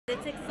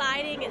It's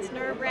exciting, it's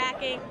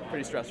nerve-wracking.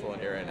 Pretty stressful in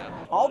here right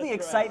now. All the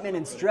excitement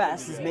and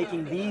stress is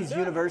making these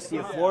University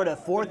of Florida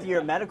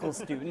fourth-year medical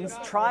students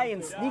try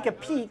and sneak a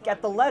peek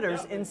at the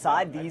letters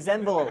inside these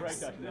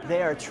envelopes.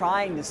 They are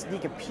trying to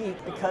sneak a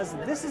peek because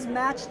this is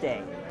match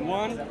day.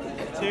 1,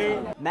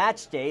 2.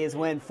 Match day is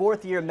when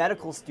fourth-year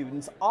medical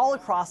students all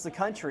across the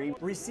country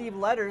receive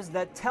letters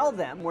that tell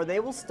them where they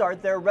will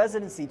start their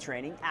residency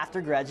training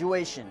after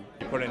graduation.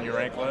 You put in your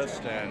rank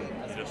list and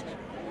you just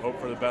hope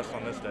for the best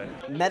on this day.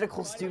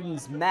 Medical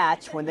students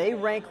match when they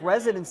rank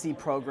residency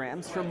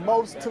programs from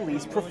most to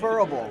least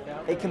preferable.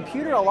 A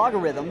computer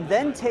algorithm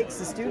then takes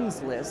the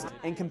students' list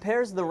and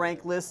compares the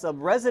rank lists of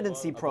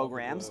residency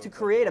programs to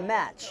create a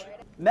match.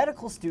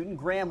 Medical student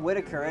Graham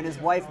Whitaker and his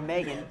wife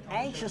Megan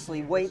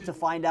anxiously wait to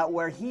find out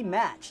where he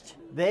matched.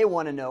 They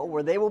want to know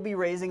where they will be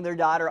raising their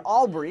daughter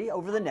Aubrey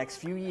over the next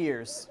few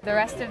years. The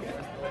rest of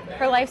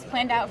her life's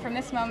planned out from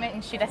this moment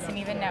and she doesn't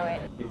even know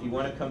it. If you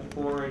want to come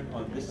forward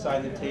on this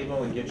side of the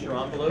table and get your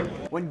envelope.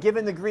 When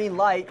given the green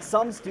light,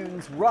 some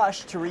students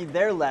rush to read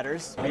their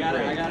letters. I got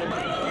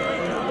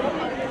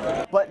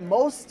it. But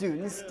most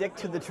students stick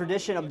to the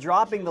tradition of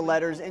dropping the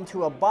letters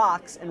into a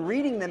box and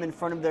reading them in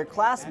front of their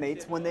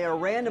classmates when they are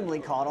randomly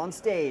caught on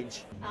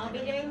stage. I'll be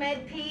doing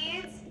med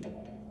peds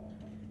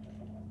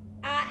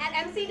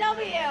at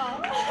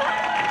MCW.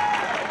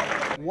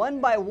 One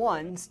by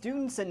one,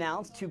 students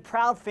announce to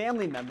proud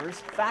family members,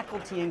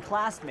 faculty, and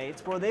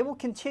classmates where they will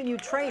continue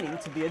training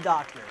to be a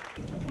doctor.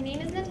 My name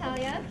is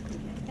Natalia,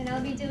 and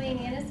I'll be doing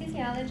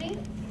anesthesiology.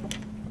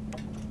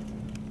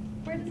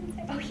 Where does it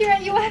say? Oh, here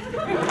at UF.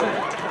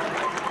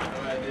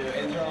 I do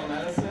internal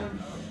medicine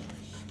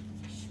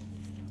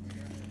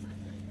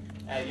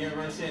at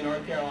University of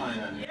North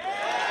Carolina.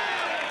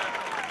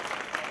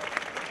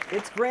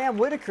 It's Graham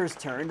Whitaker's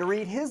turn to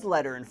read his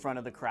letter in front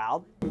of the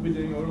crowd. We've been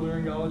doing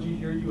otolaryngology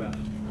here at UF.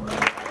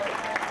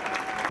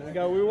 We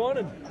got what we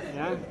wanted.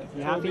 Yeah,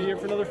 you We'll be here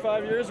for another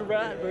 5 years. We're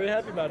very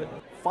happy about it.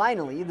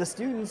 Finally, the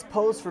students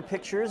pose for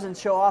pictures and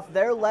show off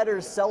their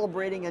letters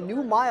celebrating a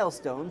new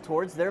milestone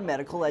towards their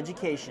medical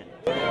education.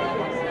 I'm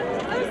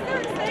so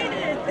excited.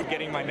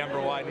 Getting my number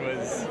 1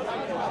 was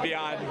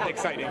beyond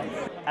exciting.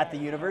 At the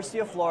University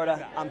of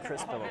Florida, I'm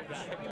Chris Billovich.